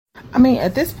mean,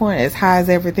 at this point, as high as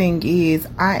everything is,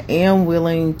 I am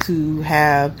willing to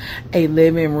have a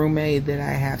living roommate that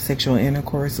I have sexual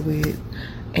intercourse with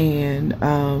and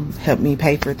help me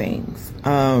pay for things.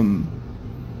 I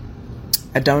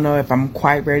don't know if I'm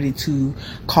quite ready to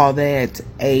call that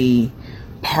a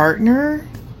partner,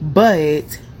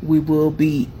 but we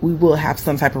will have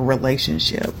some type of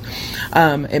relationship.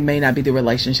 It may not be the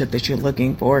relationship that you're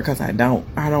looking for, because I don't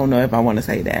know if I want to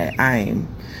say that I'm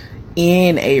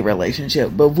in a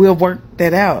relationship, but we'll work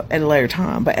that out at a later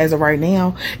time. But as of right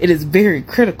now, it is very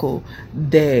critical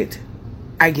that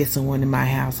I get someone in my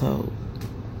household.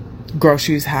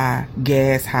 Groceries high,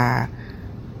 gas high.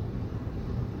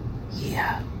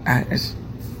 Yeah,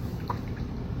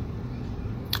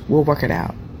 we'll work it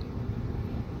out.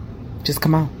 Just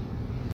come on.